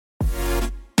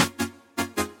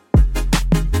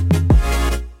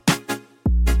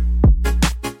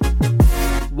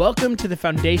Welcome to the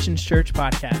Foundations Church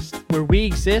podcast, where we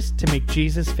exist to make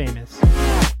Jesus famous.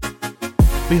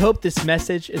 We hope this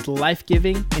message is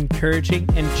life-giving, encouraging,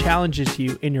 and challenges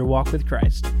you in your walk with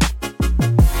Christ.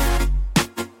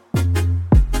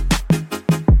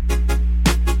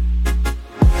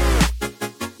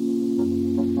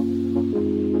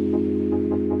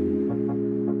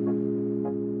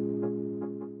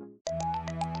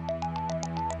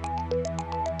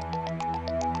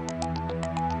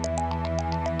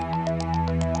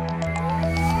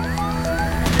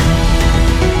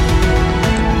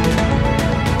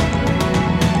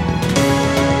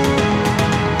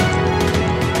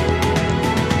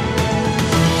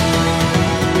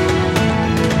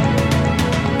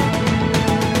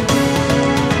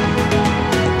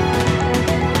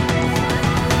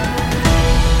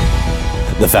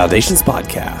 The Foundations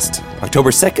Podcast,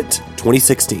 October 2nd,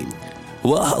 2016.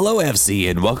 Well, hello, FC,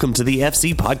 and welcome to the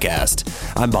FC Podcast.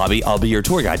 I'm Bobby. I'll be your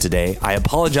tour guide today. I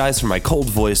apologize for my cold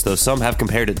voice, though some have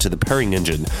compared it to the purring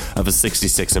engine of a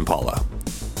 66 Impala.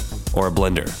 Or a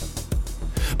blender.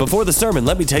 Before the sermon,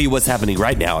 let me tell you what's happening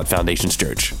right now at Foundations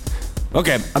Church.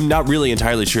 Okay, I'm not really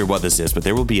entirely sure what this is, but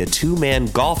there will be a two-man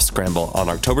golf scramble on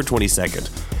October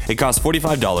 22nd. It costs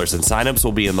 $45, and sign-ups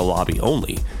will be in the lobby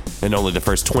only. And only the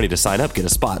first 20 to sign up get a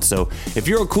spot. So if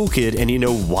you're a cool kid and you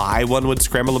know why one would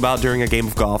scramble about during a game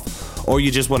of golf, or you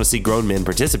just want to see grown men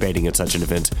participating in such an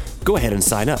event, go ahead and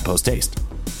sign up post-haste.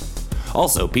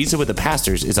 Also, Pizza with the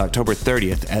Pastors is October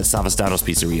 30th at Savastanos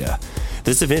Pizzeria.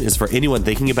 This event is for anyone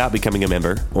thinking about becoming a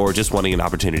member or just wanting an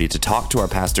opportunity to talk to our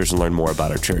pastors and learn more about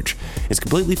our church. It's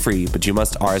completely free, but you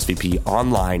must RSVP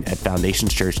online at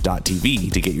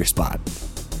foundationschurch.tv to get your spot.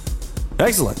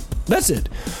 Excellent. That's it.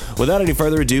 Without any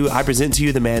further ado, I present to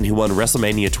you the man who won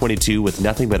WrestleMania 22 with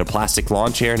nothing but a plastic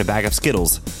lawn chair and a bag of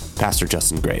Skittles, Pastor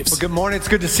Justin Graves. Well, good morning. It's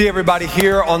good to see everybody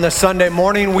here on this Sunday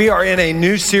morning. We are in a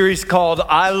new series called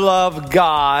I Love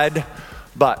God,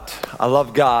 But. I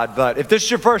love God, but if this is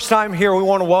your first time here, we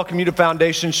want to welcome you to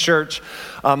Foundations Church.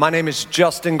 My name is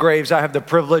Justin Graves. I have the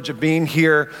privilege of being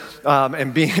here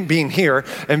and being here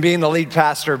and being the lead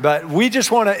pastor. But we just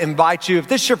want to invite you. If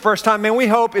this is your first time, man, we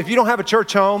hope if you don't have a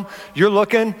church home, you're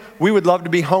looking. We would love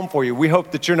to be home for you. We hope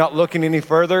that you're not looking any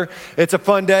further. It's a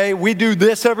fun day. We do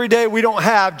this every day. We don't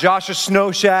have Josh's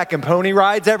Snow Shack and pony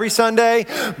rides every Sunday,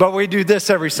 but we do this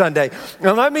every Sunday.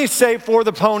 Now, let me say for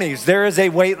the ponies, there is a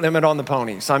weight limit on the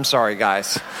ponies. I'm sorry,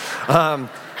 guys.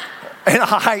 And a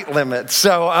height limit.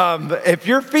 So if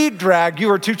your feet drag, you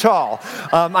are too tall.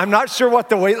 I'm not sure what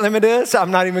the weight limit is.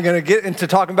 I'm not even going to get into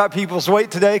talking about people's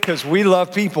weight today because we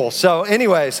love people. So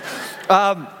anyways,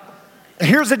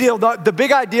 here's the deal. The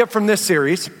big idea from this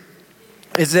series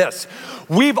is this.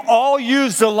 We've all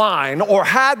used the line or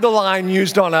had the line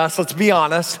used on us, let's be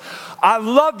honest. I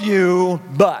love you,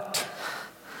 but.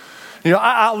 You know,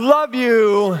 I love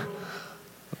you,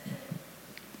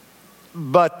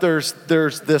 but there's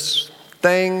this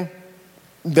thing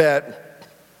that,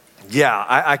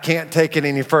 I can't take it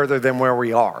any further than where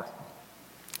we are.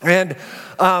 And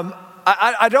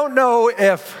I don't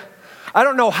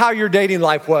know how your dating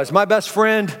life was. My best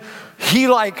friend, he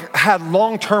had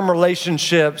long-term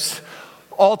relationships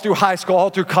all through high school, all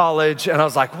through college, and I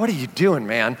was like, what are you doing,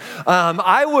 man?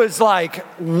 I was like,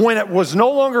 when it was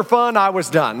no longer fun, I was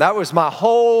done. That was my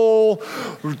whole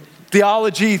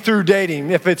theology through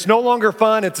dating. If it's no longer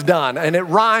fun, it's done. And it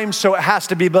rhymes, so it has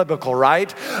to be biblical,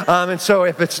 right? And so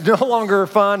if it's no longer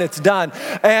fun, it's done.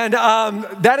 And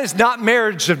that is not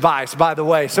marriage advice, by the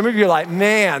way. Some of you are like,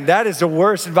 man, that is the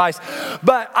worst advice.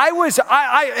 But I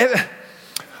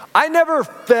never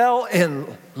fell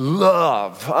in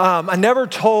love. I never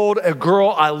told a girl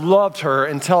I loved her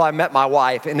until I met my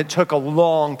wife, and it took a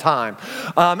long time.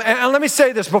 And let me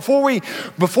say this before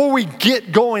we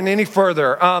get going any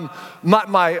further.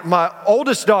 My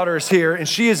oldest daughter is here, and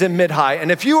she is in mid-high.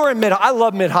 And if you are in mid-high, I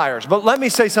love mid-highers, but let me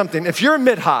say something. If you're in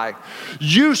mid-high,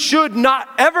 you should not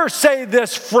ever say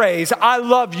this phrase, I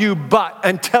love you, but,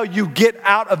 until you get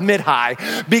out of mid-high,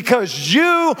 because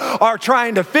you are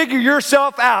trying to figure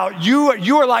yourself out.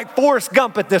 You are like Forrest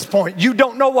Gump at this point. You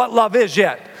don't know what love is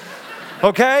yet,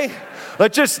 okay?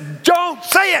 Let's just don't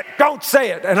say it. Don't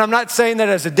say it. And I'm not saying that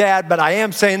as a dad, but I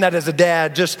am saying that as a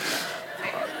dad. Just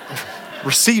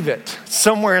receive it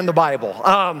somewhere in the Bible.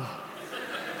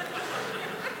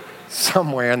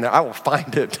 Somewhere in there. I will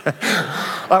find it.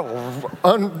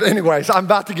 Anyways, I'm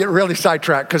about to get really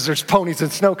sidetracked because there's ponies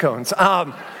and snow cones.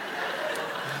 But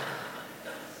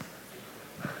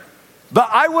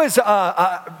I was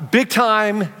big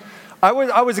time.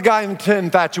 I was a guy into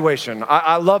infatuation.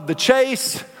 I loved the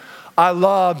chase. I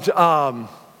loved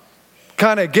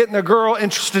kind of getting the girl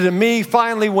interested in me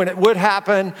finally when it would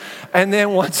happen. And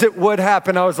then once it would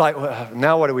happen, I was like, well,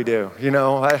 now what do we do? You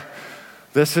know,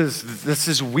 this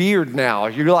is weird now.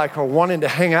 You're like wanting to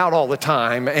hang out all the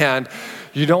time and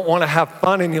you don't want to have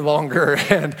fun any longer.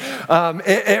 And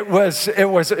it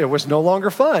was no longer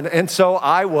fun. And so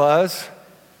I was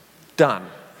done.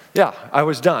 Yeah, I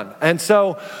was done. And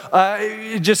so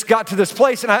it just got to this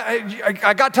place, and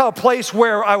I got to a place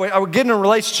where I would get in a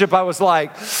relationship, I was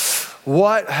like,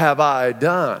 what have I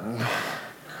done?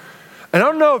 And I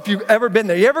don't know if you've ever been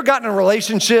there. You ever gotten in a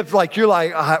relationship like you're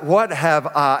like, what have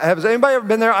I, has anybody ever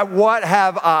been there? What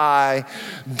have I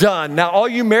done? Now, all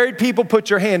you married people,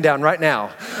 put your hand down right now.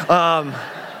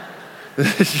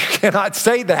 You cannot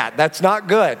say that. That's not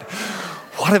good.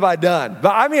 What have I done?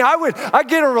 But I mean, I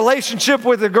get in a relationship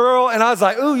with a girl and I was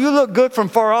like, ooh, you look good from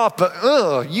far off,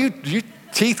 but your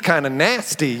teeth kind of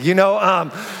nasty, you know?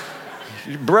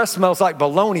 Your breath smells like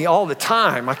bologna all the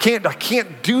time. I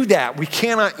can't do that. We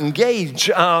cannot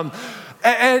engage.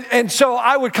 And so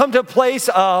I would come to a place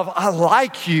of, I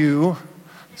like you.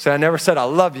 So I never said I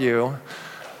love you.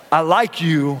 I like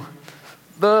you,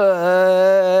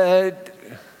 but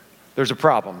there's a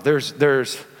problem. There's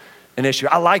an issue.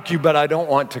 I like you, but I don't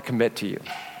want to commit to you.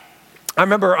 I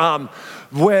remember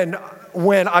when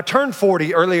I turned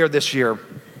 40 earlier this year,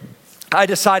 I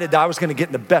decided that I was going to get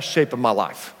in the best shape of my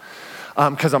life.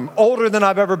 Because I'm older than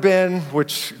I've ever been,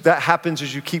 which that happens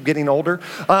as you keep getting older.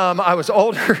 I was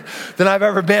older than I've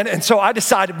ever been. And so I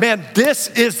decided, man, this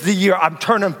is the year. I'm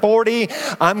turning 40.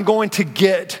 I'm going to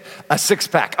get a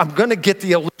six-pack. I'm going to get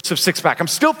the elusive six-pack. I'm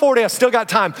still 40. I still got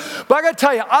time. But I got to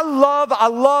tell you, I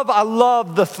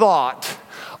love the thought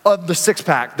of the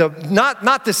six-pack.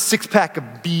 Not the six-pack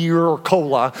of beer or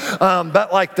cola,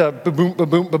 but like the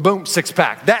boom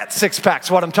six-pack. That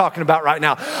six-pack's what I'm talking about right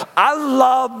now. I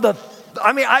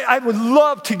would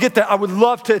love to get that. I would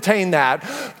love to attain that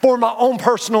for my own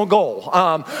personal goal.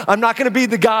 I'm not going to be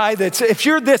the guy if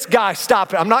you're this guy,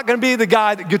 stop it. I'm not going to be the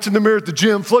guy that gets in the mirror at the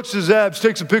gym, flexes his abs,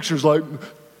 takes some pictures like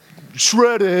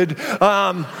shredded,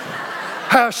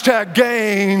 hashtag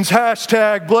gains,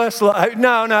 hashtag blessed life.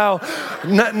 No,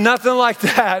 nothing like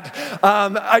that.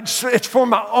 It's for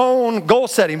my own goal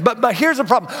setting. But here's the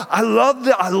problem. I love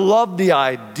the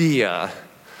idea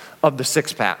of the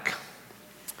six-pack.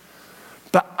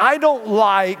 But I don't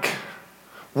like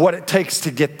what it takes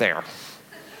to get there.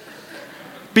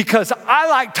 Because I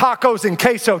like tacos and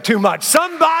queso too much.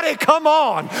 Somebody come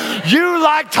on. You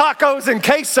like tacos and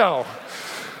queso.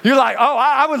 You're like, oh,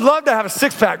 I would love to have a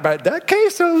six-pack, but that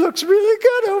queso looks really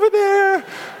good over there.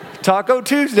 Taco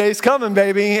Tuesday's coming,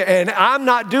 baby. And I'm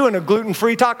not doing a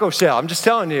gluten-free taco shell. I'm just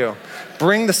telling you.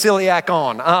 Bring the celiac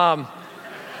on.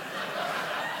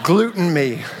 Gluten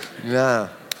me. Yeah.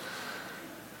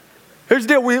 Here's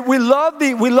the deal. We love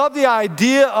the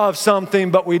idea of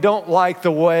something, but we don't like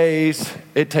the ways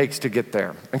it takes to get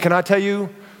there. And can I tell you,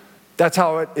 that's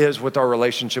how it is with our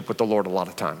relationship with the Lord a lot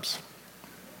of times.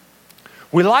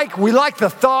 We like the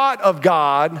thought of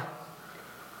God,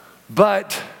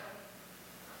 but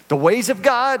the ways of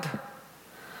God,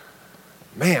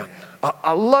 man,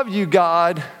 I love you,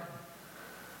 God,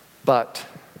 but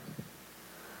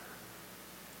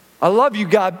I love you,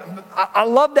 God. I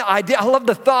love the idea. I love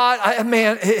the thought.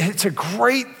 It's a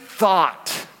great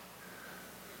thought.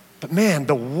 But man,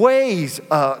 the ways,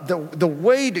 the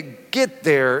way to get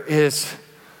there is,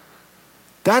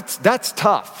 that's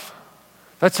tough.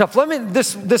 That's tough.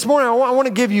 This morning, I want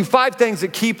to give you 5 things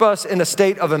that keep us in a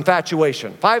state of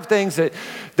infatuation. 5 things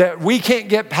that we can't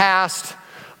get past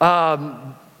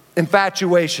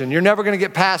infatuation. You're never going to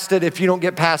get past it if you don't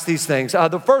get past these things.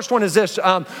 The first one is this.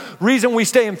 Reason we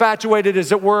stay infatuated is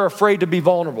that we're afraid to be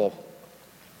vulnerable.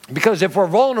 Because if we're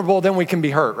vulnerable, then we can be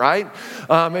hurt, right?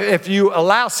 If you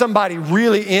allow somebody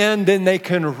really in, then they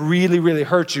can really, really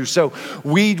hurt you. So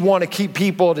we want to keep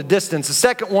people at a distance. The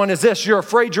second one is this. You're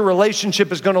afraid your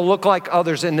relationship is going to look like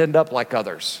others and end up like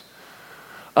others.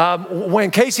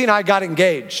 When Casey and I got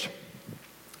engaged,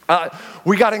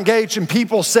 we got engaged and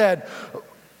people said,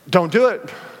 don't do it.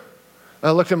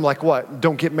 I looked at them like, what?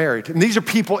 Don't get married. And these are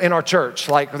people in our church,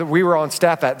 like we were on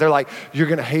staff at. They're like, you're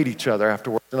going to hate each other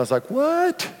afterwards. And I was like,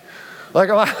 what? Like,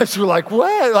 I was like,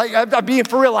 what? Like, I'm being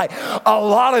for real. Like, a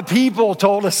lot of people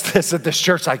told us this at this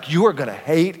church, like, you are going to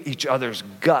hate each other's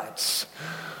guts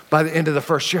by the end of the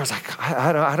first year. I was like,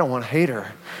 I don't want to hate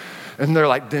her. And they're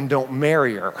like, then don't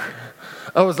marry her.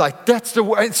 I was like, that's the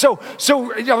way. So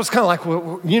I was kind of like,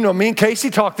 well, you know, me and Casey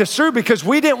talked this through because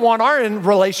we didn't want our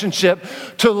relationship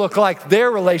to look like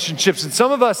their relationships. And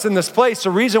some of us in this place, the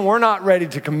reason we're not ready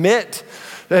to commit,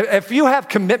 if you have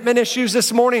commitment issues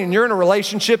this morning and you're in a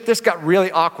relationship, this got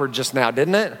really awkward just now,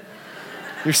 didn't it?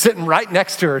 You're sitting right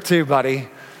next to her too, buddy.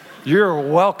 You're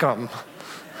welcome.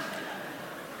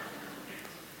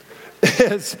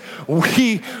 Is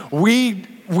we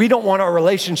don't want our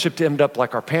relationship to end up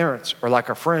like our parents or like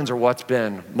our friends or what's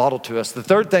been modeled to us. The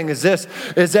third thing is this,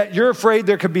 is that you're afraid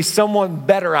there could be someone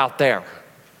better out there.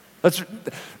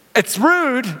 It's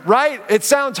rude, right? It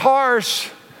sounds harsh,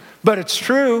 but it's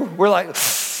true. We're like,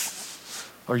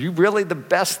 are you really the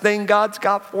best thing God's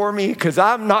got for me? Because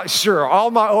I'm not sure.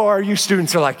 All my ORU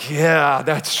students are like, yeah,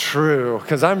 that's true.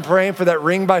 Because I'm praying for that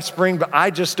ring by spring, but I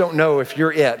just don't know if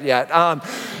you're it yet.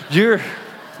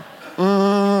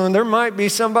 There might be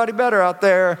somebody better out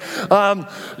there.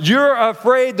 You're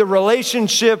afraid the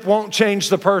relationship won't change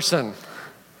the person.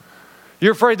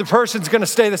 You're afraid the person's going to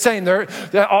stay the same.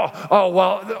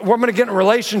 Well, we're going to get in a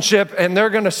relationship and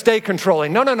they're going to stay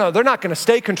controlling. No, they're not going to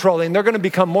stay controlling. They're going to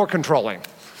become more controlling.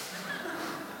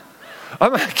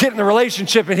 I'm going to get in a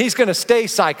relationship and he's going to stay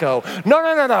psycho.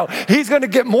 No. He's going to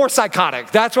get more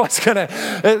psychotic. That's what's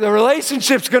the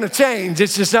relationship's going to change.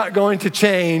 It's just not going to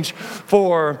change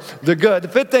for the good. The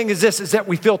fifth thing is this, is that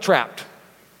we feel trapped.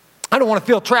 I don't want to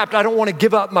feel trapped. I don't want to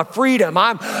give up my freedom.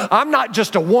 I'm not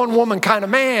just a one-woman kind of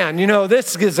man. You know,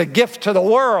 this is a gift to the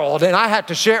world, and I have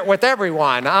to share it with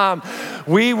everyone.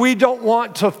 We don't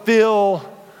want to feel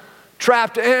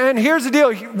trapped. And here's the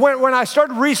deal. When I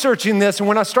started researching this and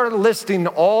when I started listing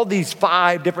all these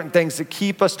 5 different things that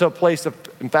keep us to a place of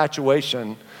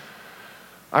infatuation,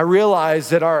 I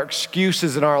realized that our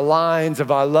excuses and our lines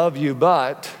of I love you,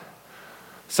 but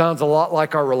sounds a lot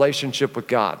like our relationship with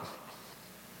God.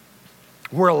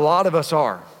 Where a lot of us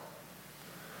are.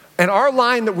 And our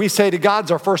line that we say to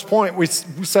God's our first point. We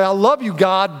say, I love you,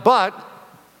 God, but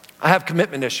I have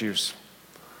commitment issues.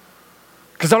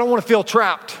 Because I don't want to feel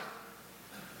trapped.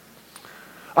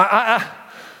 I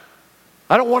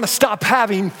don't want to stop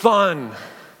having fun.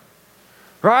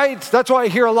 Right? That's why I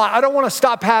hear a lot. I don't want to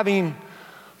stop having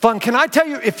fun. Can I tell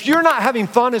you, if you're not having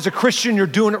fun as a Christian, you're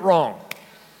doing it wrong.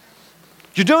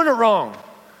 You're doing it wrong.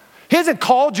 He hasn't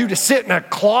called you to sit in a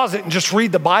closet and just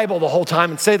read the Bible the whole time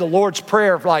and say the Lord's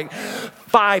Prayer like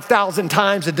 5,000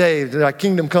 times a day. Thy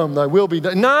kingdom come, thy will be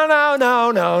done.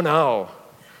 No.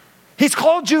 He's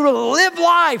called you to live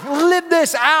life, live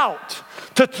this out,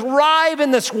 to thrive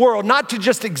in this world, not to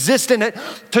just exist in it,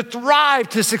 to thrive,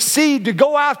 to succeed, to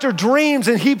go after dreams.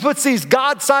 And he puts these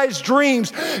God-sized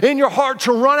dreams in your heart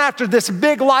to run after this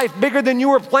big life, bigger than you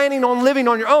were planning on living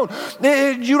on your own.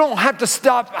 You don't have to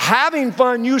stop having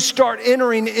fun. You start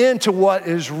entering into what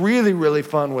is really, really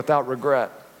fun without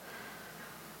regret.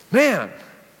 Man,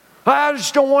 I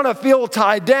just don't want to feel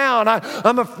tied down.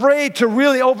 I'm afraid to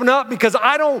really open up because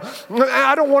I don't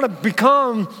want to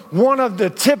become one of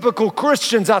the typical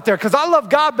Christians out there because I love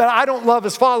God, but I don't love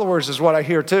his followers is what I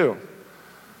hear too.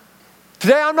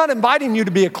 Today, I'm not inviting you to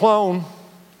be a clone.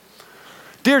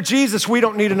 Dear Jesus, we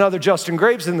don't need another Justin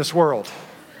Graves in this world.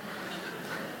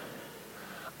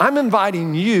 I'm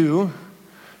inviting you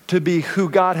to be who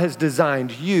God has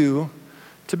designed you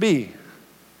to be.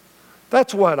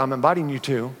 That's what I'm inviting you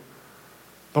to.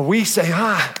 But we say,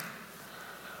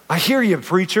 I hear you,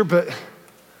 preacher, but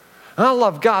I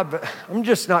love God, but I'm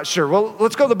just not sure. Well,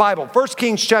 let's go to the Bible. 1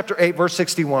 Kings chapter 8, verse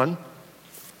 61.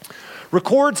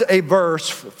 Records a verse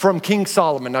from King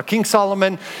Solomon. Now, King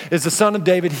Solomon is the son of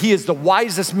David. He is the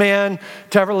wisest man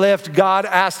to ever live. God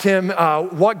asked him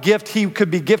what gift he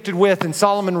could be gifted with, and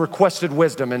Solomon requested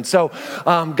wisdom. And so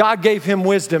God gave him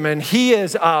wisdom, and he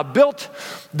has built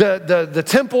the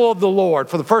temple of the Lord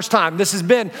for the first time. This has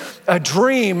been a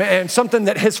dream and something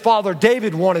that his father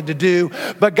David wanted to do,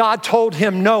 but God told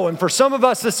him no. And for some of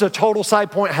us, this is a total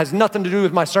side point. It has nothing to do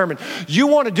with my sermon. You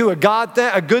want to do a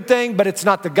good thing, but it's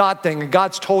not the God thing. And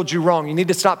God's told you wrong. You need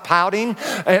to stop pouting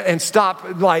and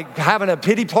stop like having a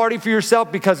pity party for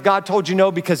yourself because God told you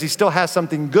no because he still has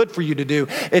something good for you to do.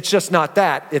 It's just not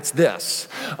that. It's this.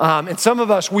 And some of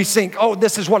us, we think, oh,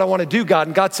 this is what I want to do, God.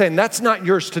 And God's saying, that's not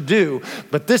yours to do,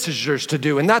 but this is yours to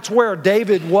do. And that's where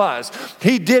David was.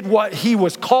 He did what he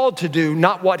was called to do,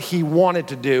 not what he wanted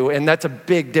to do. And that's a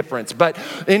big difference. But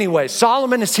anyway,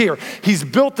 Solomon is here. He's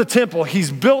built the temple.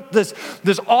 He's built this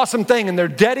awesome thing. And they're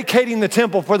dedicating the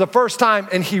temple for the first time.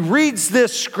 And he reads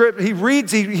this script.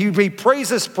 He prays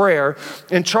this prayer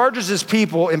and charges his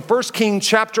people. In 1 Kings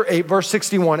chapter 8, verse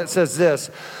 61, it says this,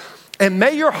 and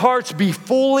may your hearts be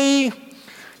fully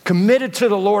committed to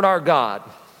the Lord our God,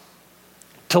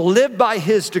 to live by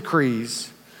his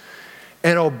decrees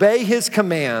and obey his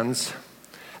commands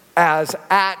as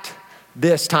at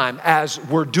this time, as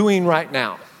we're doing right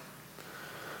now.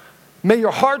 May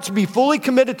your hearts be fully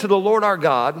committed to the Lord our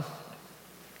God,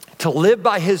 to live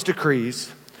by his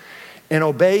decrees and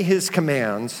obey his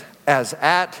commands as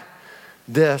at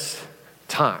this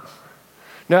time.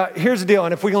 Now, here's the deal,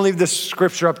 and if we can leave this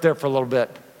scripture up there for a little bit.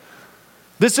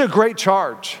 This is a great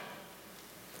charge.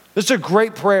 This is a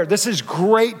great prayer. This is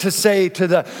great to say to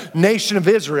the nation of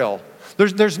Israel.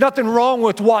 There's nothing wrong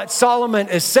with what Solomon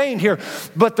is saying here,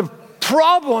 but the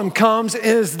problem comes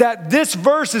is that this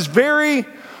verse is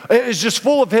just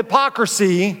full of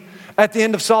hypocrisy at the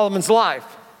end of Solomon's life.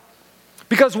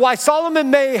 Because why Solomon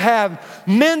may have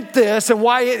meant this and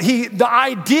why the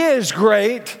idea is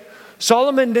great,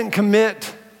 Solomon didn't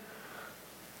commit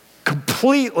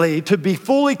completely to be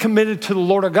fully committed to the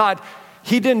Lord our God.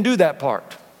 He didn't do that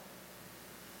part.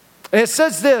 And it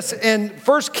says this in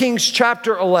 1 Kings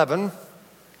chapter 11,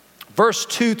 verse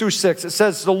 2 through 6. It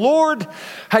says, the Lord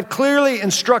had clearly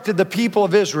instructed the people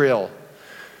of Israel,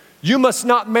 you must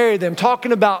not marry them.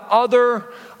 Talking about other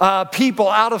people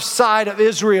out of sight of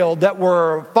Israel that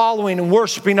were following and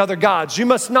worshiping other gods. You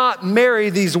must not marry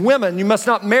these women. You must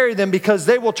not marry them because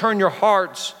they will turn your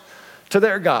hearts to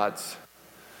their gods.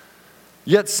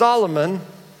 Yet Solomon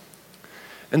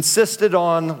insisted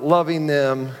on loving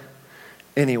them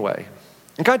anyway.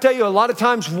 And can I tell you, a lot of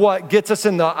times what gets us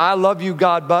in the I love you,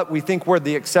 God, but we think we're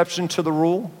the exception to the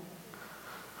rule.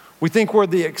 We think we're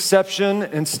the exception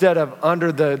instead of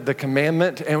under the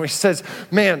commandment. And he says,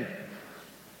 man,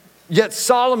 yet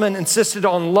Solomon insisted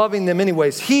on loving them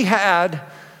anyways. He had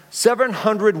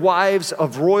 700 wives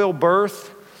of royal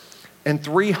birth and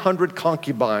 300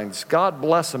 concubines. God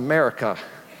bless America.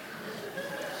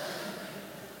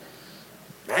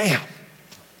 Man.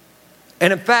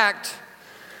 And in fact,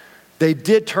 they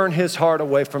did turn his heart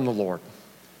away from the Lord.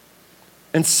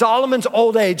 In Solomon's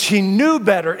old age, he knew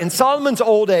better. In Solomon's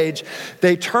old age,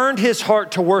 they turned his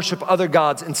heart to worship other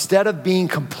gods instead of being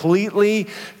completely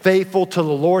faithful to the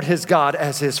Lord his God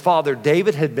as his father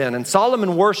David had been. And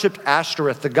Solomon worshiped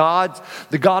Ashtoreth, the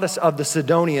goddess of the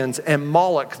Sidonians, and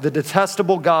Moloch, the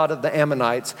detestable god of the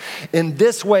Ammonites. In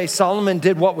this way, Solomon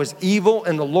did what was evil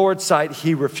in the Lord's sight.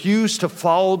 He refused to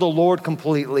follow the Lord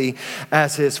completely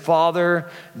as his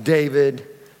father David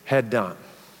had done.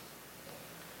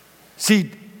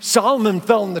 See, Solomon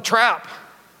fell in the trap.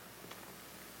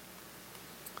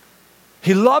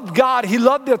 He loved God. He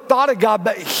loved the thought of God,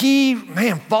 but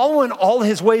following all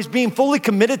his ways, being fully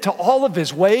committed to all of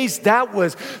his ways, that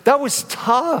was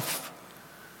tough.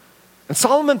 And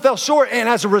Solomon fell short, and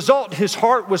as a result, his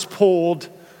heart was pulled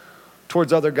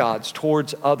towards other gods,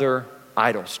 towards other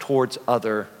idols, towards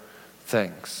other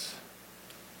things.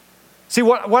 See,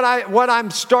 what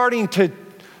I'm starting to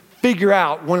figure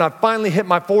out when I finally hit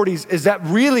my 40s is that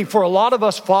really for a lot of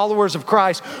us followers of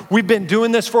Christ, we've been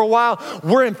doing this for a while.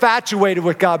 We're infatuated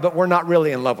with God, but we're not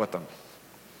really in love with him.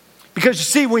 Because you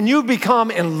see, when you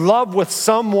become in love with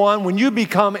someone, when you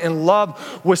become in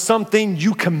love with something,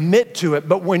 you commit to it.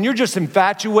 But when you're just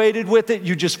infatuated with it,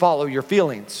 you just follow your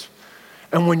feelings.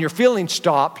 And when your feelings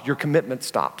stop, your commitment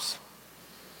stops.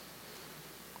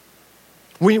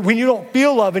 When you don't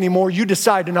feel love anymore, you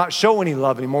decide to not show any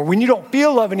love anymore. When you don't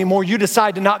feel love anymore, you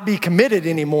decide to not be committed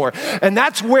anymore. And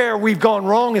that's where we've gone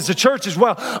wrong as a church as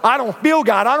well. I don't feel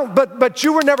God. But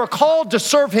you were never called to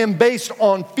serve him based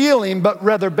on feeling, but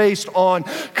rather based on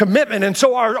commitment. And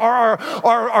so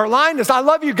our line is, I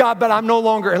love you, God, but I'm no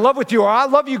longer in love with you. Or I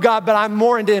love you, God, but I'm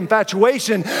more into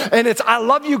infatuation. And it's, I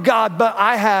love you, God, but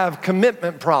I have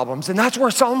commitment problems. And that's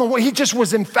where Solomon, he just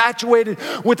was infatuated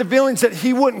with the feelings that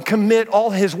he wouldn't commit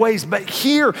all his ways. But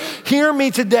hear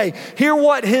me today. Hear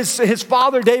what his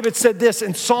father David said this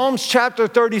in Psalms chapter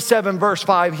 37, verse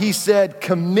 5. He said,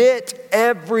 commit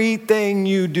everything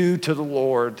you do to the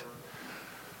Lord.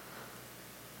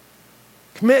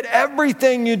 Commit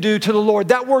everything you do to the Lord.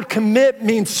 That word commit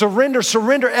means surrender.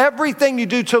 Surrender everything you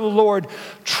do to the Lord.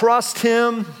 Trust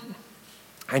him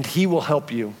and he will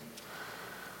help you.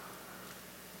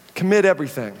 Commit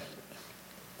everything.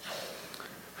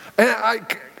 And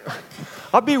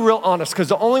I'll be real honest, because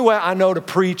the only way I know to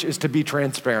preach is to be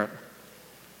transparent.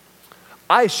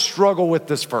 I struggle with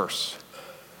this verse.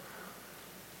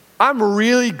 I'm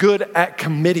really good at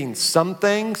committing some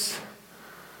things,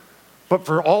 but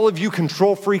for all of you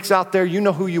control freaks out there, you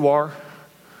know who you are.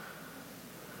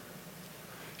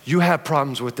 You have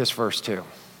problems with this verse too.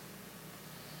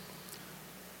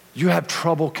 You have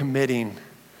trouble committing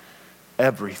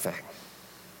everything,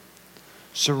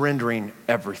 surrendering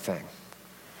everything.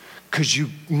 Because you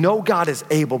know God is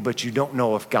able, but you don't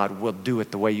know if God will do it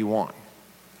the way you want.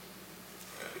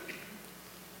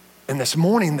 And this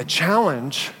morning, the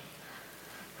challenge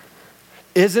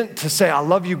isn't to say, I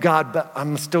love you, God, but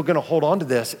I'm still going to hold on to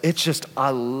this. It's just, I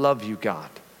love you, God.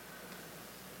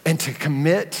 And to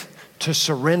commit, to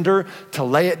surrender, to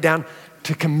lay it down,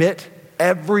 to commit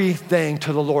everything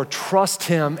to the Lord. Trust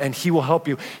him and he will help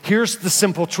you. Here's the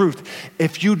simple truth.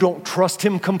 If you don't trust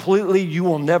him completely, you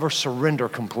will never surrender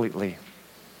completely.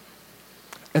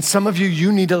 And some of you,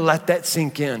 you need to let that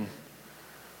sink in.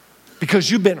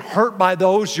 Because you've been hurt by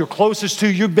those you're closest to.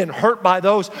 You've been hurt by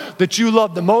those that you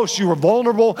love the most. You were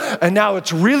vulnerable, and now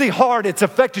it's really hard. It's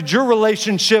affected your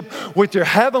relationship with your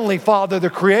heavenly Father,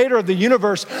 the creator of the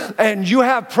universe, and you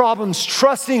have problems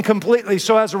trusting completely.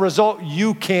 So as a result,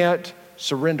 you can't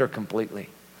surrender completely.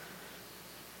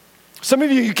 Some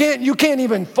of you, you can't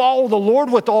even follow the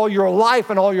Lord with all your life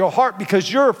and all your heart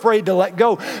because you're afraid to let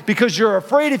go. Because you're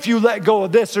afraid if you let go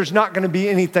of this, there's not going to be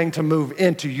anything to move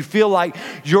into. You feel like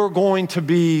you're going to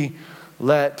be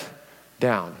let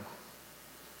down.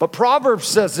 But Proverbs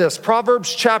says this,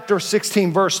 Proverbs chapter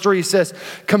 16, verse 3 says,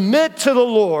 commit to the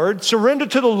Lord, surrender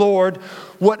to the Lord,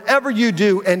 whatever you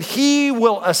do, and he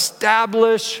will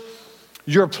establish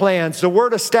your plans. The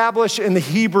word establish in the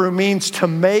Hebrew means to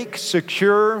make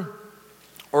secure,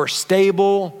 or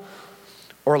stable,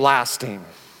 or lasting.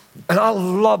 And I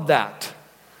love that.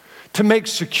 To make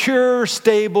secure,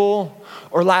 stable,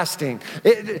 or lasting.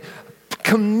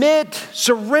 Commit,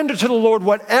 surrender to the Lord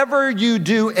whatever you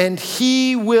do, and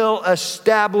he will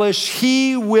establish,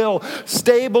 he will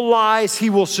stabilize, he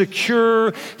will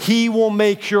secure, he will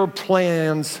make your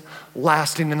plans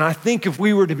lasting. And I think if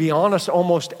we were to be honest,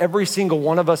 almost every single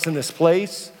one of us in this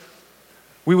place,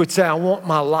 we would say, I want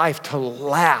my life to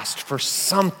last for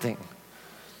something.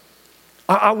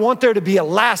 I want there to be a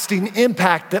lasting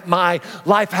impact that my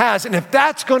life has. And if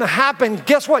that's going to happen,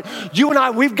 guess what? You and I,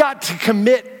 we've got to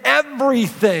commit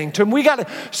everything to him. We got to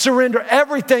surrender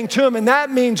everything to him. And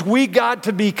that means we got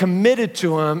to be committed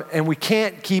to him, and we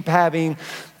can't keep having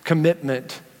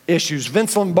commitment issues.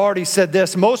 Vince Lombardi said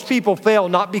this, most people fail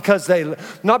not because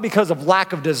of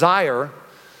lack of desire,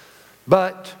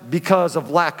 but because of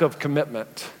lack of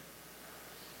commitment.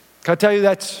 Can I tell you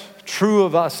that's true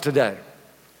of us today?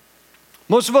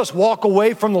 Most of us walk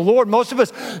away from the Lord. Most of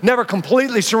us never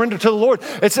completely surrender to the Lord.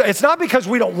 It's not because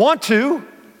we don't want to,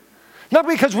 not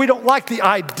because we don't like the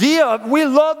idea. We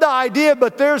love the idea,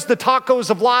 but there's the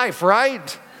tacos of life,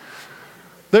 right?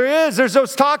 There's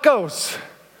those tacos.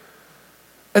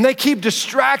 And they keep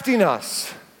distracting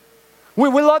us. We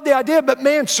love the idea, but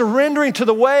man, surrendering to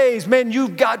the ways, man,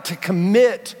 you've got to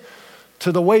commit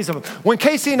to the ways of him. When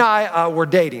Casey and I were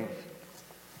dating,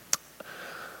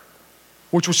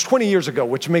 which was 20 years ago,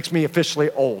 which makes me officially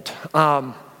old.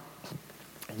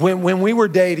 When we were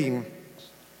dating,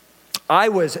 I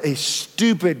was a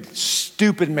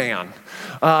stupid man.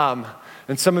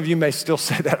 And some of you may still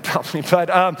say that about me, but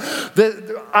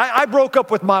I broke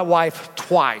up with my wife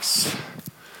twice.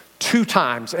 2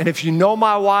 times. And if you know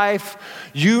my wife,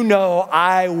 you know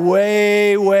I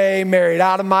way married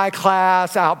out of my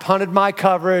class, out-punted my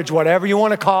coverage, whatever you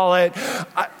want to call it.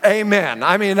 Amen.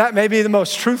 I mean, that may be the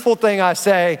most truthful thing I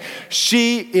say.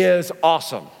 She is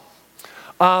awesome.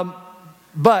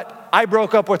 But I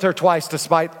broke up with her twice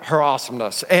despite her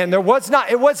awesomeness. And it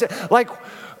wasn't like,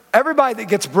 everybody that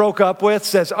gets broke up with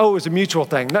says, oh, it was a mutual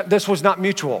thing. No, this was not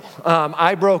mutual.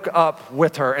 I broke up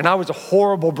with her, and I was a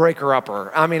horrible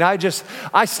breaker-upper. I mean, I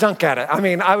stunk at it. I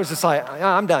mean, I was just like, yeah,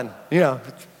 I'm done.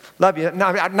 Love you. No,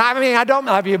 I mean, I don't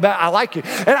love you, but I like you.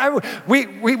 And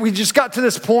we just got to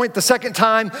this point the second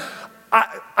time.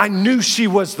 I knew she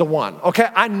was the one, okay?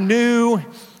 I knew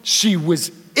she was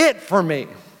it for me.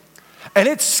 And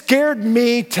it scared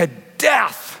me to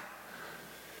death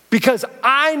because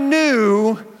I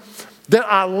knew that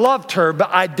I loved her, but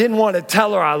I didn't want to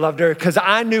tell her I loved her because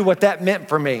I knew what that meant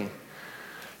for me.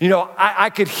 I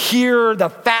could hear the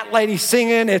fat lady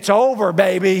singing, it's over,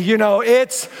 baby.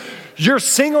 Your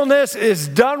singleness is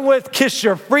done with, kiss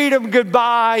your freedom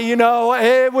goodbye.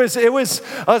 I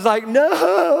was like,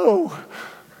 no.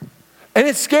 And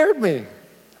it scared me.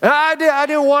 And I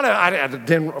didn't want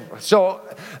to,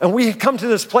 and we had come to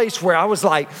this place where I was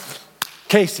like,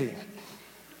 Casey,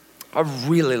 I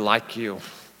really like you.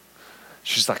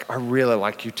 She's like, I really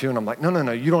like you too. And I'm like,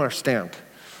 no, you don't understand.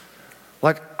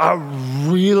 Like, I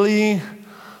really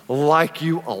like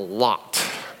you a lot.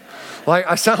 Like,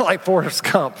 I sound like Forrest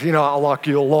Gump, I like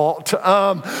you a lot.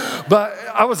 But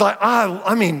I was like, I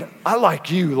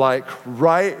like you like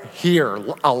right here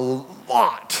a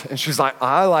lot. And she's like,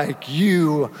 I like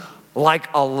you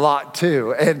like a lot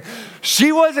too. And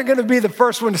she wasn't going to be the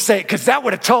first one to say it because that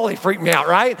would have totally freaked me out,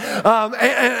 right? And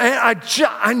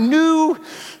I knew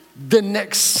the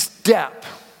next step.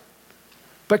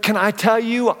 But can I tell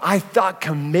you, I thought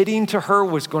committing to her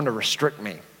was going to restrict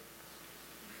me.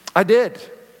 I did.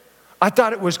 I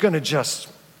thought it was going to just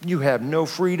You have no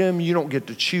freedom. You don't get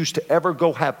to choose to ever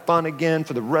go have fun again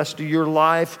for the rest of your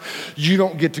life. You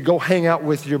don't get to go hang out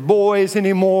with your boys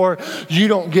anymore. You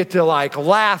don't get to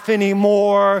laugh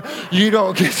anymore. You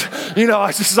don't get to, I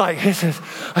was just like,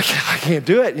 I can't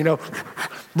do it,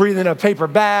 breathing in a paper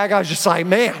bag. I was just like,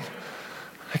 man,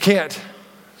 I can't.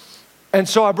 And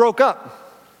so I broke up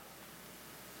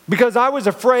because I was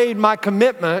afraid my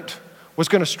commitment was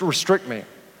going to restrict me.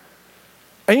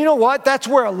 And you know what? That's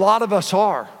where a lot of us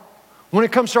are when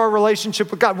it comes to our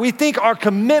relationship with God. We think our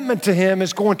commitment to Him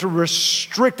is going to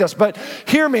restrict us. But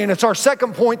hear me, and it's our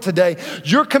second point today.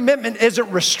 Your commitment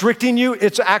isn't restricting you,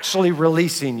 it's actually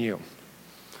releasing you.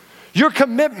 Your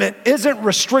commitment isn't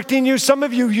restricting you. Some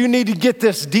of you need to get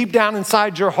this deep down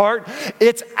inside your heart.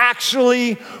 It's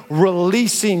actually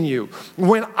releasing you.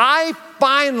 When I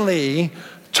finally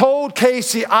told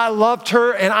Casey I loved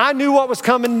her and I knew what was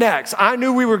coming next. I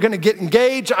knew we were going to get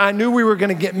engaged. I knew we were going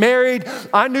to get married.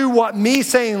 I knew what me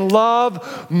saying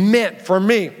love meant for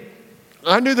me.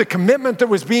 I knew the commitment that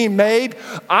was being made.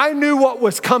 I knew what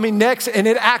was coming next, and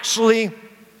it actually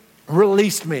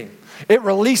released me. It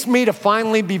released me to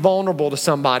finally be vulnerable to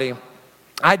somebody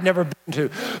I'd never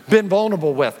been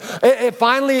vulnerable with. It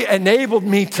finally enabled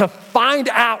me to find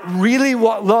out really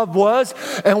what love was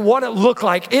and what it looked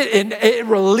like. It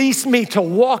released me to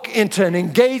walk into an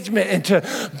engagement and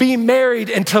to be married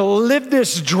and to live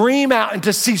this dream out and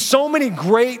to see so many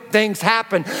great things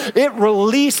happen. It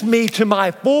released me to my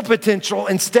full potential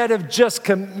instead of just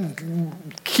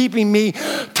keeping me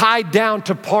tied down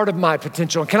to part of my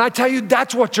potential. And can I tell you,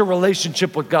 that's what your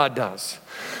relationship with God does.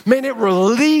 Man, it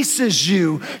releases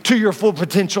you to your full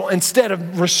potential instead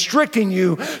of restricting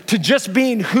you to just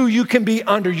being who you can be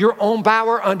under your own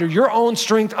power, under your own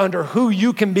strength, under who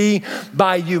you can be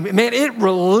by you. Man, it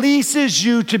releases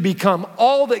you to become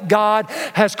all that God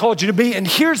has called you to be. And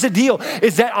here's the deal,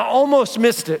 is that I almost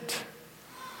missed it.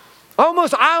 I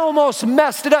almost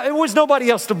messed it up. It was nobody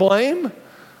else to blame.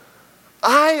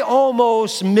 I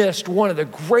almost missed one of the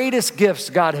greatest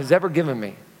gifts God has ever given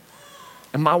me,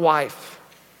 and my wife.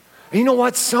 And you know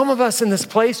what? Some of us in this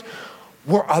place,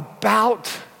 we're about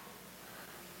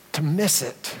to miss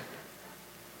it.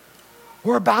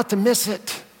 We're about to miss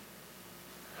it.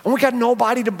 And we got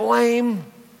nobody to blame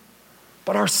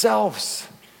but ourselves.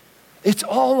 It's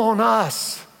all on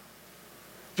us.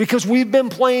 Because we've been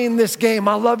playing this game,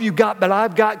 I love you, God, but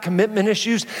I've got commitment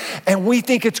issues, and we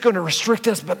think it's going to restrict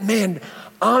us. But man,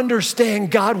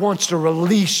 understand God wants to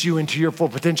release you into your full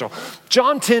potential.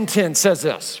 John 10:10 says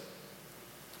this,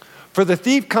 "For the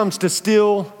thief comes to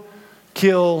steal,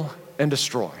 kill, and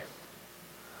destroy.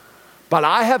 But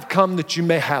I have come that you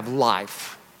may have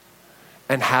life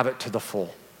and have it to the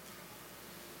full."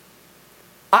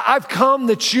 I've come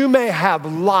that you may have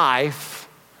life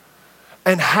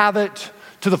and have it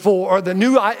to the full. Or the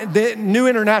New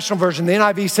International Version, the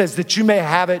NIV says that you may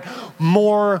have it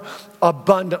more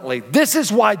abundantly. This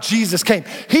is why Jesus came.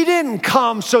 He didn't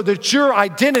come so that your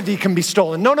identity can be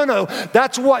stolen. No.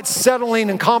 That's what settling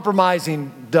and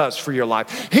compromising does for your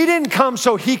life. He didn't come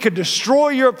so he could destroy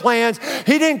your plans.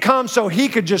 He didn't come so he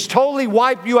could just totally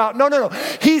wipe you out. No.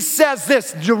 He says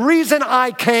this, the reason I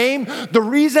came, the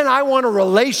reason I want a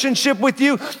relationship with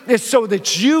you is so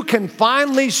that you can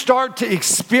finally start to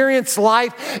experience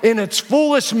life in its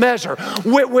fullest measure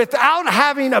without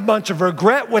having a bunch of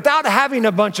regret, without having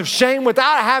a bunch of shame,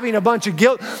 without having a bunch of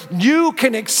guilt. You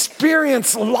can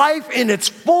experience life in its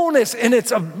fullness, in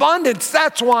its abundance.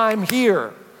 That's why I'm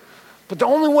here. But the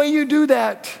only way you do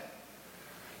that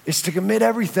is to commit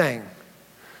everything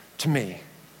to me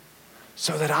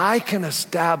so that I can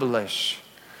establish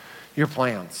your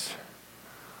plans.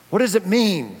 What does it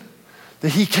mean that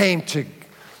he came to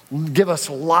give us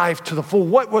life to the full?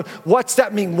 What's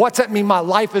that mean? What's that mean my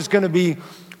life is going to be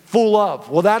full of?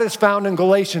 Well, that is found in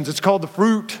Galatians. It's called the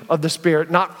fruit of the Spirit,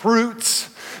 not fruits.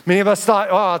 Many of us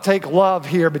thought, I'll take love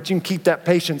here, but you can keep that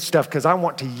patience stuff because I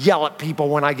want to yell at people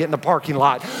when I get in the parking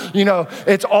lot.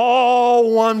 It's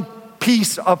all one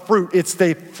piece of fruit. It's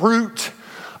the fruit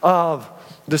of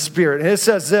the Spirit. And it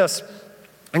says this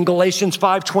in Galatians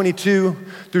 5:22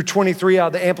 through 23 out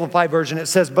of the Amplified Version. It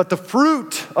says, "But the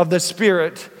fruit of the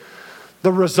Spirit,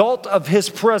 the result of his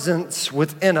presence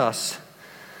within us,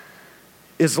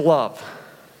 is love,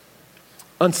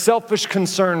 unselfish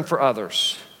concern for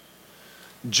others,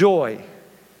 joy,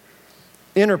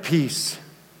 inner peace,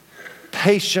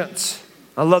 patience."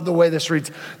 I love the way this reads.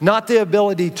 "Not the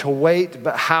ability to wait,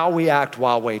 but how we act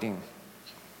while waiting.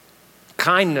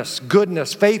 Kindness,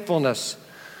 goodness, faithfulness,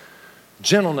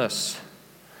 gentleness,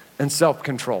 and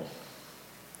self-control."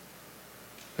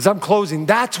 As I'm closing,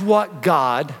 that's what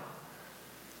God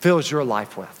fills your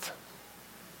life with.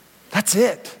 That's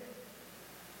it.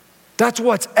 That's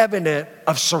what's evident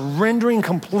of surrendering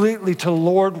completely to the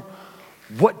Lord,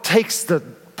 what takes the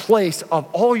place of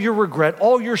all your regret,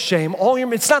 all your shame,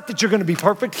 it's not that you're gonna be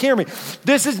perfect. Hear me.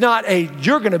 This is not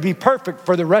you're gonna be perfect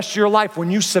for the rest of your life. When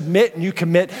you submit and you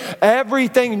commit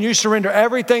everything and you surrender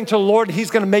everything to the Lord, He's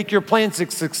gonna make your plans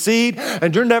succeed,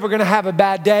 and you're never gonna have a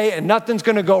bad day and nothing's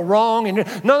gonna go wrong.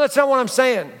 No, that's not what I'm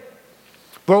saying.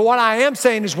 But what I am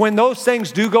saying is when those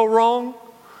things do go wrong,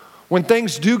 when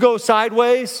things do go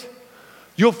sideways,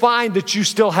 you'll find that you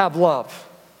still have love.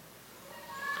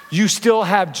 You still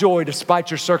have joy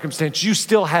despite your circumstance. You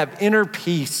still have inner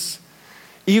peace.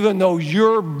 Even though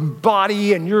your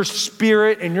body and your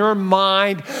spirit and your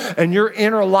mind and your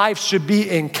inner life should be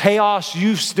in chaos,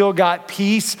 you've still got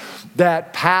peace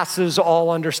that passes all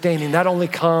understanding. That only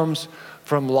comes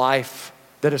from life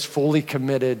that is fully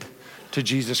committed to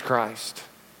Jesus Christ.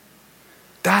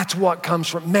 That's what comes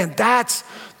from, man, that's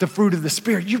the fruit of the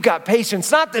Spirit. You've got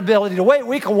patience, not the ability to wait.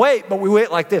 We can wait, but we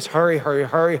wait like this. Hurry, hurry,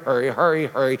 hurry, hurry, hurry,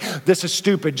 hurry. This is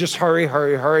stupid. Just hurry,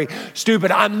 hurry, hurry. Stupid.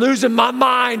 I'm losing my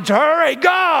mind. Hurry,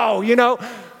 go,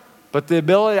 But the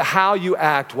ability of how you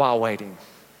act while waiting.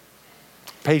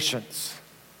 Patience,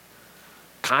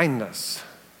 kindness,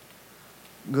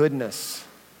 goodness,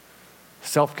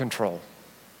 self-control.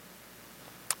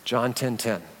 John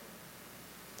 10:10.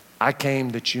 I came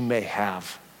that you may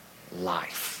have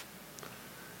life.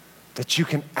 That you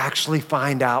can actually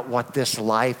find out what this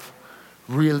life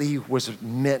really was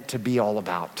meant to be all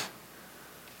about.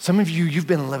 Some of you, you've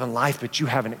been living life, but you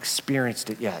haven't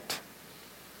experienced it yet.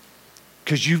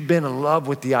 Because you've been in love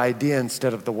with the idea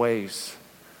instead of the ways.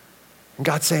 And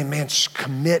God's saying, man,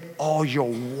 commit all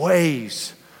your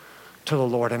ways to the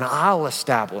Lord, and I'll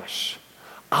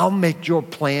make your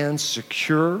plans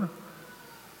secure,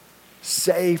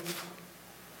 safe,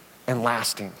 and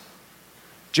lasting.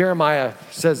 Jeremiah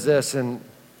says this in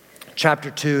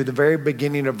chapter 2, the very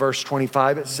beginning of verse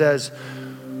 25. It says,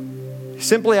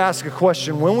 simply ask a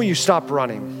question: when will you stop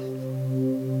running?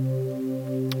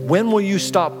 When will you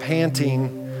stop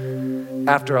panting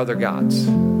after other gods?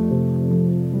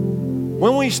 When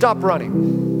will you stop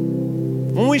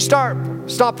running? When we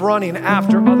stop running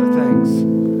after other things?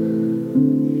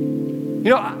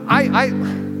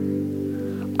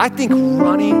 I think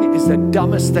running is the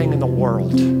dumbest thing in the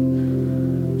world.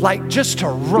 Like, just to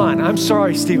run. I'm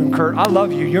sorry, Stephen Kurt. I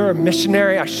love you. You're a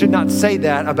missionary. I should not say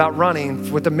that about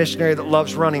running with a missionary that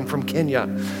loves running from Kenya.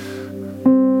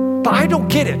 But I don't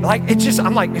get it.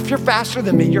 I'm like, if you're faster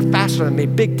than me, you're faster than me.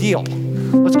 Big deal.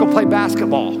 Let's go play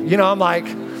basketball. I'm like,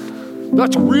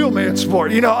 that's a real man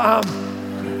sport. I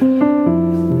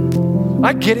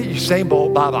get it. Usain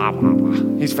Bolt, blah, blah, blah,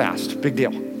 blah. He's fast. Big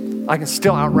deal. I can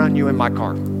still outrun you in my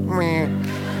car.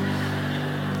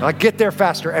 I get there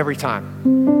faster every time.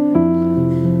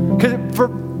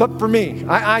 But for me,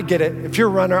 I get it. If you're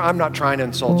a runner, I'm not trying to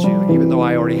insult you, even though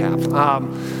I already have.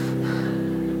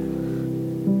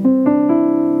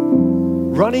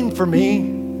 Running for me,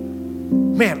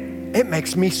 man, it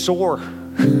makes me sore,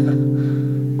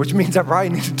 which means I probably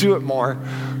need to do it more.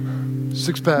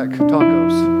 6-pack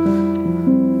tacos.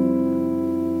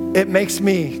 It makes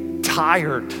me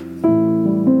tired.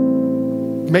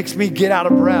 Makes me get out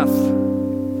of breath.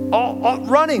 All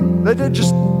running,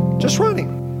 just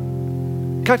running.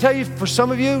 Can I tell you, for some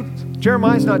of you,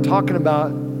 Jeremiah's not talking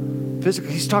about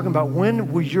physically. He's talking about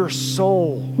when will your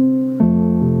soul,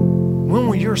 when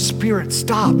will your spirit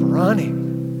stop running?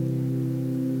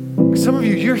 Some of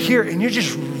you, you're here and you're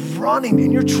just running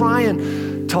and you're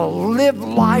trying to live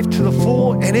life to the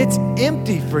full, and it's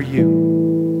empty for you.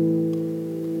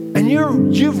 And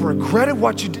you've regretted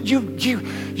what you did.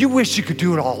 You wish you could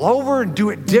do it all over and do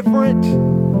it different.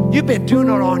 You've been doing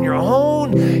it on your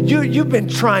own. You've been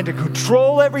trying to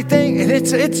control everything, and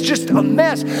it's just a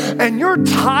mess. And you're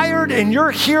tired, and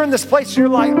you're here in this place, and you're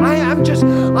like,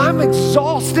 I'm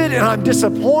exhausted, and I'm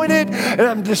disappointed, and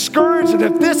I'm discouraged. And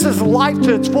if this is life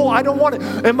to its full, I don't want it.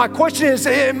 And my question is,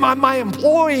 my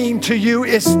imploring to you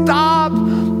is stop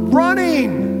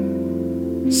running.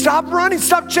 Stop running.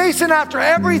 Stop chasing after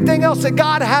everything else that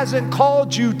God hasn't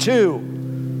called you to.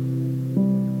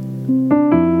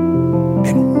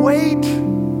 And wait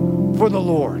for the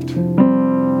Lord.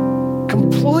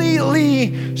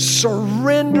 Completely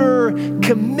surrender,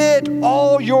 commit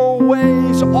all your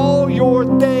ways, all your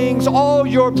things, all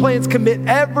your plans. Commit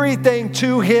everything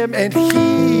to Him, and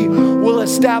He will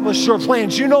establish your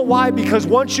plans. You know why? Because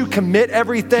once you commit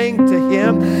everything to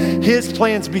Him, His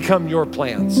plans become your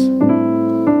plans.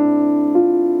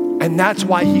 And that's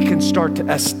why He can start to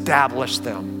establish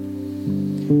them.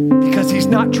 Because He's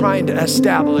not trying to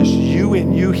establish you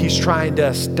in you. He's trying to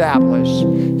establish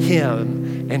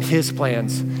Him and his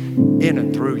plans in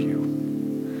and through you.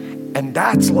 And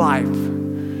that's life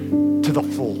to the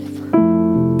full.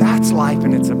 That's life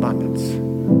in its abundance.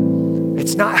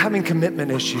 It's not having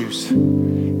commitment issues.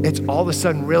 It's all of a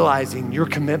sudden realizing your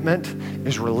commitment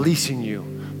is releasing you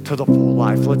to the full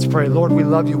life. Let's pray. Lord, we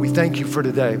love you. We thank you for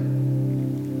today.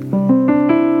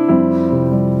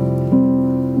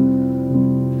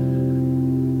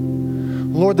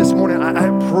 Lord, this morning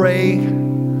I pray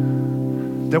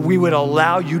that we would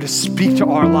allow you to speak to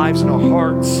our lives and our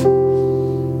hearts.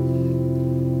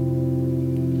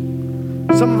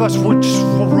 Some of us, we're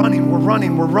running,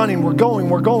 we're going.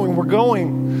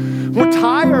 We're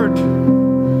tired,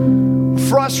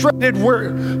 frustrated,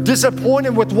 we're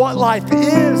disappointed with what life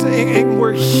is, and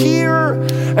we're here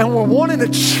and we're wanting to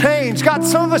change. God,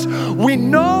 some of us, we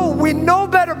know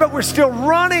better, but we're still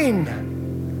running.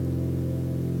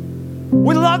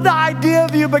 We love the idea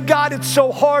of you, but God, it's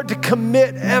so hard to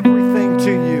commit everything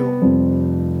to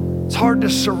you. It's hard to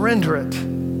surrender it.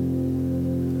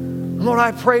 Lord,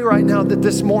 I pray right now that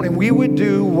this morning we would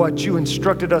do what you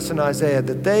instructed us in Isaiah,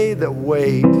 that they that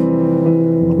wait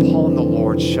upon the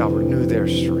Lord shall renew their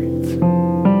strength.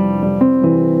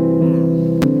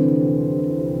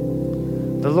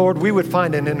 The Lord, we would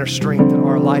find an inner strength that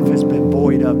our life has been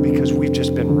void of because we've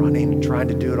just been running and trying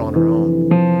to do it on our own.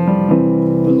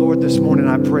 But Lord, this morning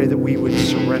I pray that we would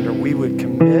surrender, we would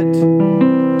commit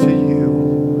to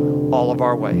you all of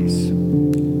our ways.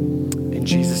 In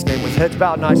Jesus' name, with heads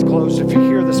bowed and eyes closed, if you're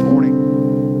here this morning,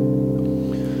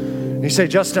 and you say,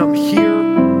 Justin, I'm here,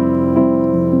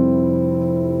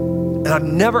 and I've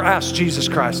never asked Jesus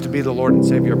Christ to be the Lord and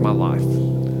Savior of my life.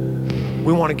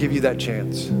 We want to give you that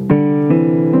chance.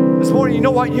 This morning, you know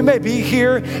what? You may be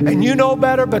here and you know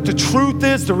better, but the truth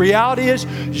is, the reality is,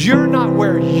 you're not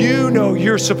where you know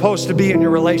you're supposed to be in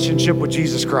your relationship with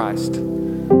Jesus Christ.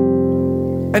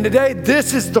 And today,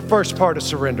 this is the first part of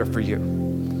surrender for you.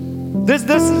 This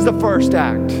is the first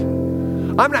act.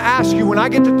 I'm going to ask you when I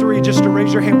get to 3 just to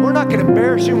raise your hand. We're not going to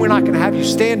embarrass you. We're not going to have you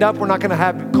stand up. We're not going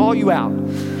to call you out.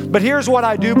 But here's what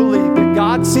I do believe, that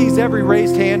God sees every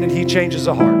raised hand and he changes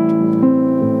a heart.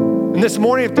 And this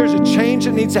morning, if there's a change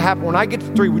that needs to happen, when I get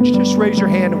to 3, would you just raise your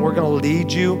hand and we're going to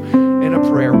lead you in a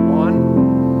prayer.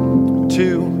 1,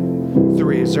 2,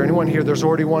 3. Is there anyone here? There's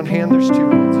already one hand. There's 2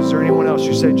 hands. Is there anyone else?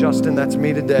 You say, Justin, that's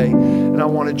me today. And I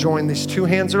want to join. These 2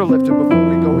 hands that are lifted before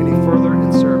we go any further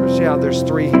in service. Yeah, there's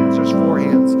 3 hands. There's 4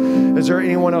 hands. Is there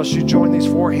anyone else? You join these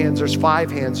 4 hands. There's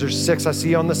 5 hands. There's 6. I see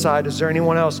you on the side. Is there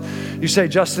anyone else? You say,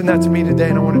 Justin, that's me today.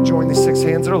 And I want to join these 6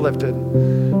 hands that are lifted.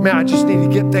 Man, I just need to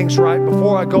get things right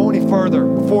before I go any further.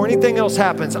 Before anything else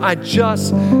happens, I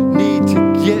just need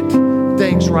to get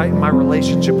things right in my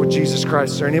relationship with Jesus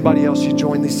Christ. Is there anybody else? You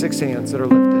join these 6 hands that are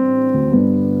lifted.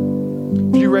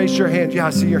 If you raise your hand, yeah, I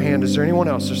see your hand. Is there anyone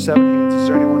else? There's 7 hands. Is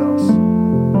there anyone else?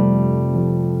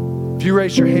 If you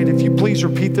raise your hand, if you please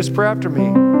repeat this prayer after me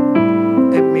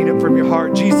and mean it from your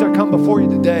heart. Jesus, I come before you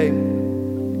today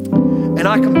and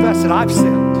I confess that I've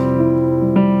sinned,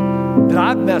 that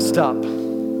I've messed up,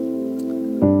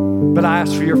 but I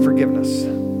ask for your forgiveness.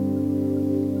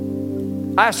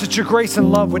 I ask that your grace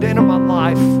and love would enter my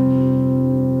life.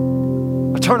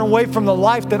 I turn away from the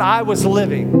life that I was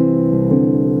living,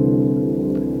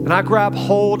 and I grab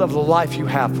hold of the life you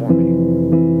have for me.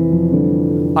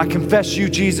 I confess you,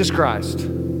 Jesus Christ, to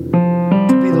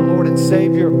be the Lord and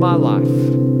Savior of my life.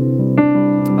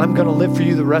 I'm going to live for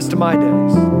you the rest of my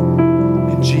days.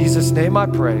 In Jesus' name I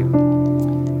pray.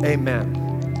 Amen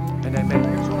and amen.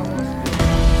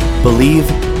 Believe,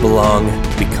 belong,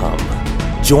 become.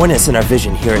 Join us in our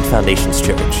vision here at Foundations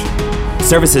Church.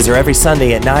 Services are every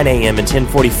Sunday at 9 a.m. and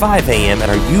 10:45 a.m.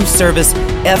 and our youth service,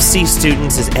 FC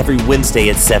Students, is every Wednesday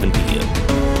at 7 p.m.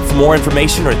 For more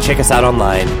information or to check us out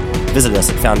online, visit us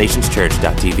at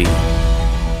foundationschurch.tv.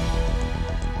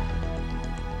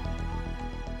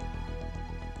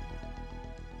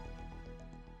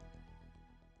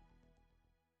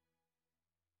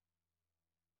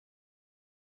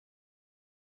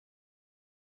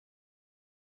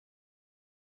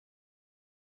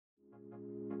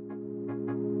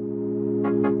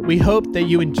 We hope that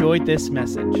you enjoyed this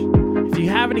message. If you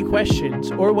have any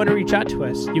questions or want to reach out to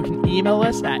us, you can email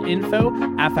us at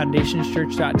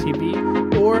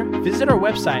info@foundationschurch.tv or visit our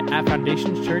website at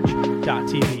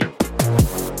foundationschurch.tv.